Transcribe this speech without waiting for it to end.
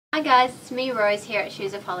Hi guys, it's me Rose here at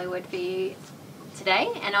Shoes of Hollywood for you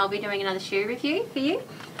today, and I'll be doing another shoe review for you.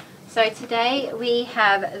 So today we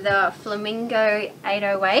have the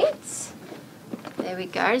FLAMINGO-808. There we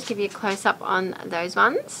go, just give you a close up on those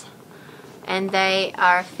ones. And they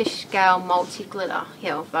are a fish scale multi-glitter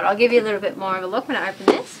heel, but I'll give you a little bit more of a look when I open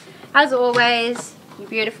this. As always, your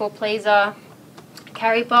beautiful pleaser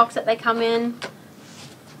carry box that they come in,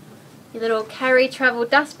 your little carry travel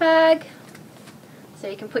dust bag. So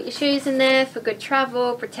you can put your shoes in there for good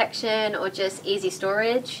travel, protection, or just easy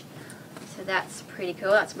storage. So that's pretty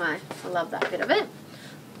cool. I love that bit of it.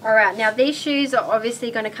 Alright, now these shoes are obviously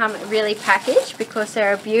going to come really packaged because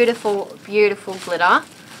they're a beautiful, beautiful glitter.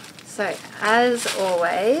 So as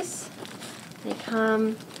always, they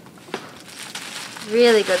come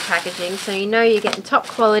really good packaging. So you know you're getting top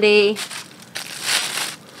quality,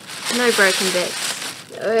 no broken bits.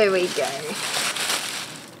 There we go.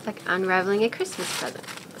 It's like unraveling a Christmas present.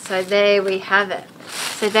 So there we have it.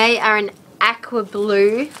 So they are an aqua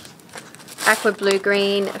blue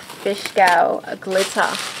green fish scale glitter.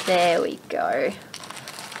 There we go.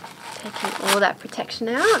 Taking all that protection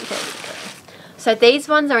out. There we go. So these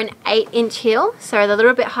ones are an 8-inch heel, so they're a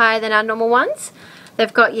little bit higher than our normal ones.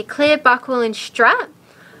 They've got your clear buckle and strap,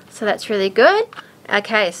 so that's really good.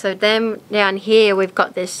 Okay, so then down here we've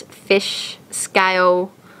got this fish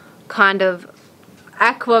scale kind of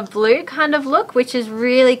aqua blue kind of look, which is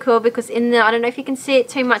really cool because in the, I don't know if you can see it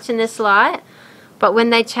too much in this light, but when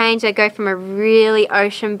they change they go from a really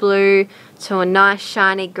ocean blue to a nice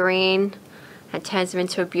shiny green and turns them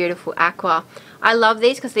into a beautiful aqua. I love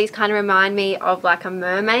these because these kind of remind me of like a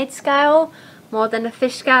mermaid scale more than a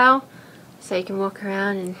fish scale, so you can walk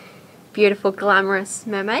around in beautiful glamorous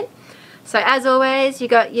mermaid. So as always, you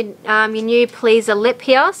got your new pleaser lip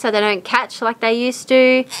here so they don't catch like they used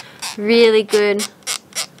to. Really good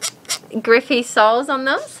grippy soles on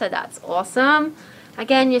them, so that's awesome.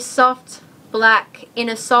 Again, your soft black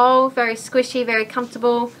inner sole, very squishy, very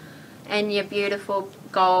comfortable, and your beautiful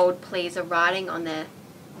gold pleaser writing on there.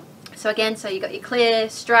 So again, so you got your clear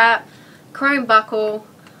strap, chrome buckle,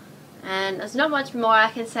 and there's not much more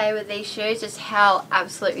I can say with these shoes, just how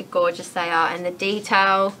absolutely gorgeous they are and the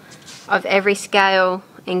detail of every scale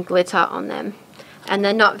and glitter on them. And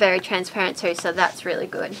they're not very transparent too, so that's really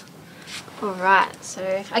good. Alright,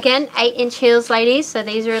 so again, 8-inch heels, ladies, so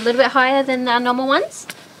these are a little bit higher than our normal ones,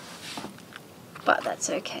 but that's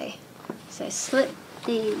okay. So slip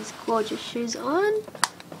these gorgeous shoes on,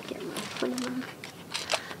 get my foot in them.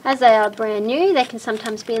 As they are brand new, they can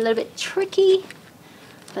sometimes be a little bit tricky,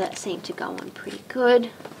 but that seemed to go on pretty good.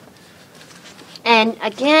 And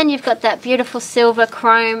again, you've got that beautiful silver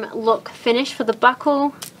chrome look finish for the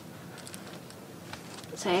buckle,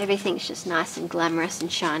 so everything's just nice and glamorous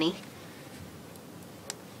and shiny.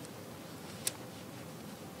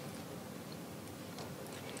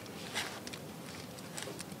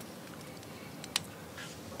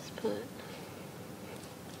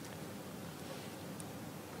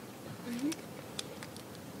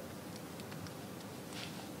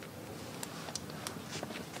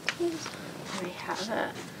 There we have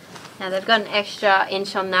it. Now they've got an extra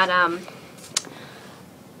inch on that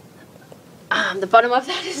the bottom of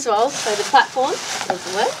that as well, so the platform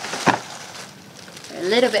doesn't work. So a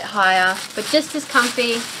little bit higher, but just as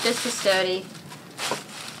comfy, just as sturdy.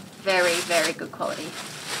 Very, very good quality.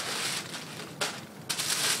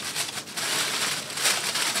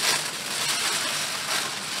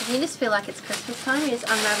 You just feel like it's Christmas time, you're just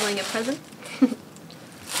unraveling a present. There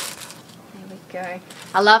we go.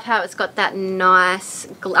 I love how it's got that nice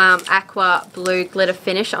aqua blue glitter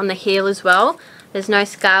finish on the heel as well. There's no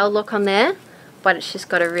scale look on there, but it's just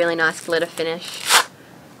got a really nice glitter finish.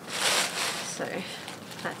 So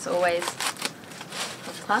that's always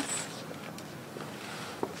a plus.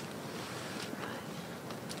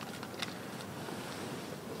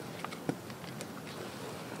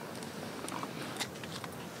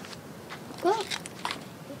 Well, a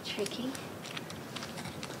bit tricky.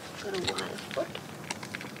 Got a wide foot.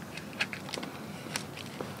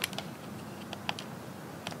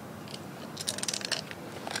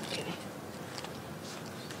 Okay.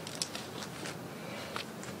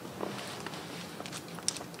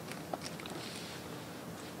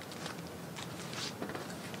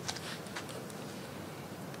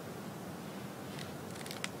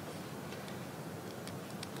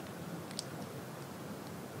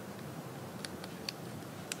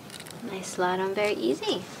 They slide on very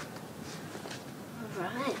easy.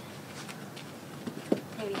 Alright.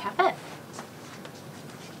 There we have it.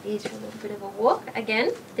 These are a little bit of a walk.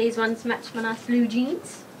 Again, these ones match my nice blue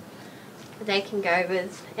jeans. They can go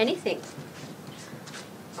with anything.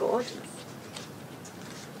 Gorgeous.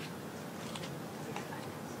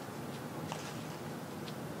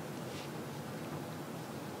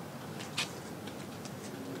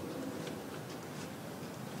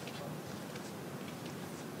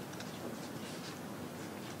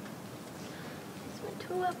 that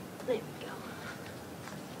tool up. There we go.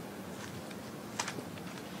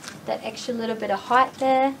 That extra little bit of height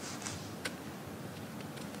there.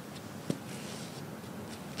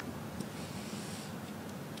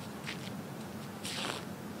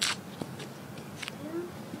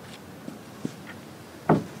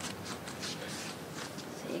 So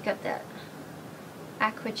you got that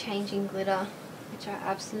Aqua changing glitter, which I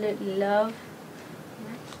absolutely love.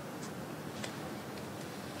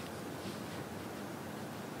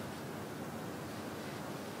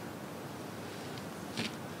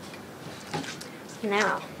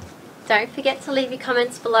 Now, don't forget to leave your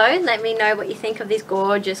comments below. Let me know what you think of this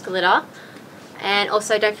gorgeous glitter. And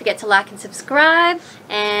also don't forget to like and subscribe.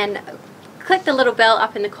 And click the little bell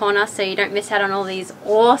up in the corner so you don't miss out on all these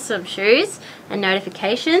awesome shoes and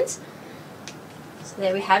notifications. So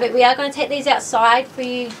there we have it. We are going to take these outside for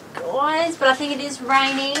you guys, but I think it is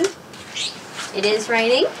raining. It is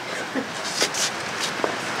raining.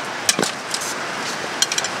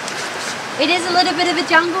 It is a little bit of a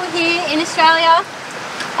jungle here in Australia.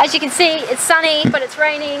 As you can see, it's sunny, but it's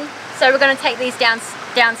raining. So we're going to take these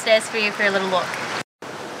downstairs for you for a little look.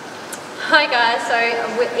 Hi guys, so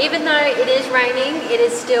even though it is raining, it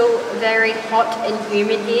is still very hot and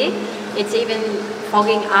humid here. It's even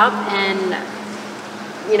fogging up and,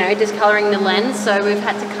 you know, discoloring the lens. So we've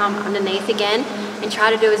had to come underneath again and try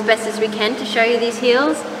to do as best as we can to show you these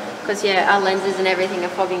heels. Because yeah, our lenses and everything are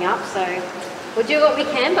fogging up. So we'll do what we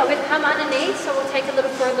can, but we've come underneath, so we'll take for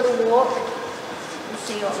a little walk and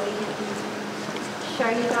see what we can show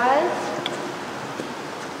you guys.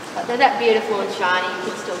 But they're that beautiful and shiny,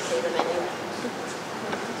 you can still see them anyway.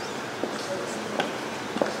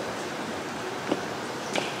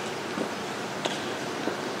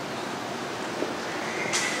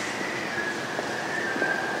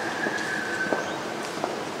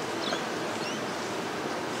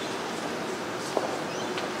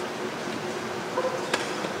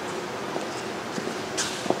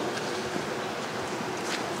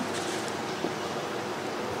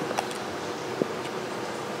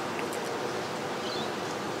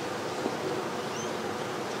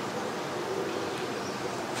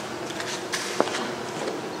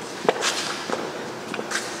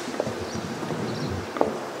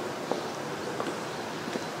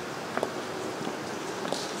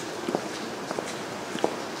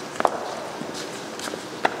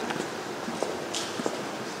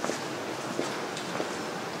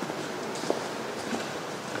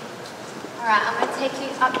 Alright, I'm going to take you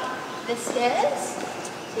up the stairs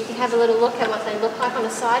so you can have a little look at what they look like on a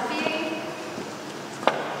side view.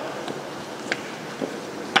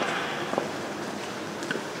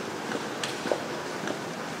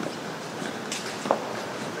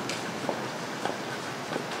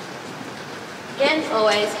 Again,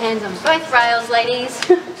 always hands on both rails, ladies,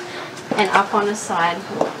 and up on the side.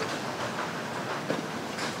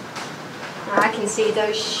 I can see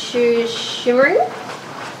those shoes shimmering.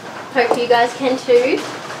 Hope you guys can too.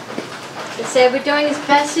 As I said, we're doing as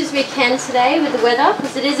best as we can today with the weather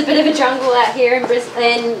because it is a bit of a jungle out here in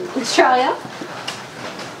Australia.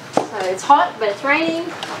 So it's hot, but it's raining.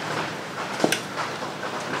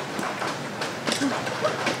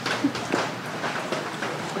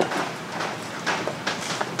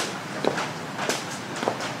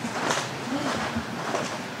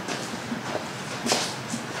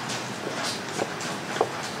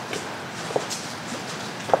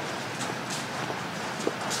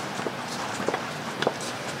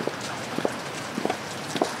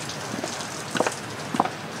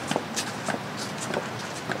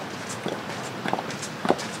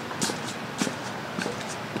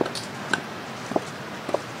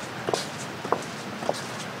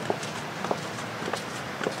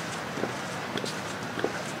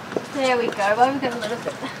 There we go. Well, we've got a little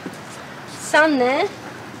bit of sun there.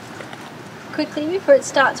 Quickly before it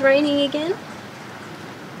starts raining again.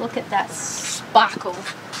 Look at that sparkle.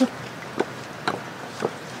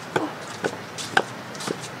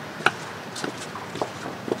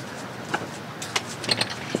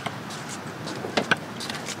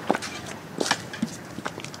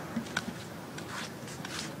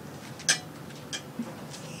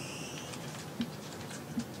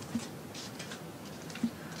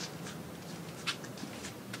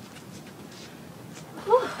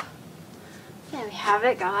 There we have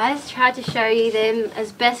it, guys. Tried to show you them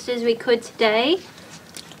as best as we could today.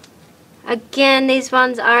 Again, these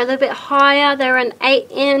ones are a little bit higher. They're an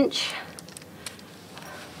 8-inch.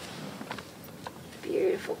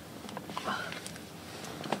 Beautiful.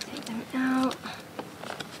 Take them out.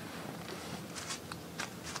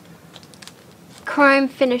 Chrome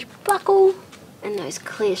finish buckle and those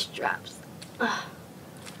clear straps.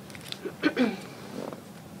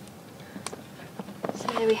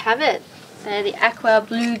 there we have it. They're the Aqua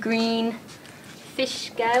blue-green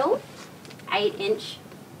fish scale, 8-inch.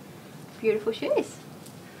 Beautiful shoes.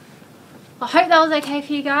 I hope that was okay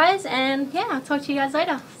for you guys, and yeah, I'll talk to you guys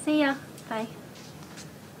later. See ya. Bye.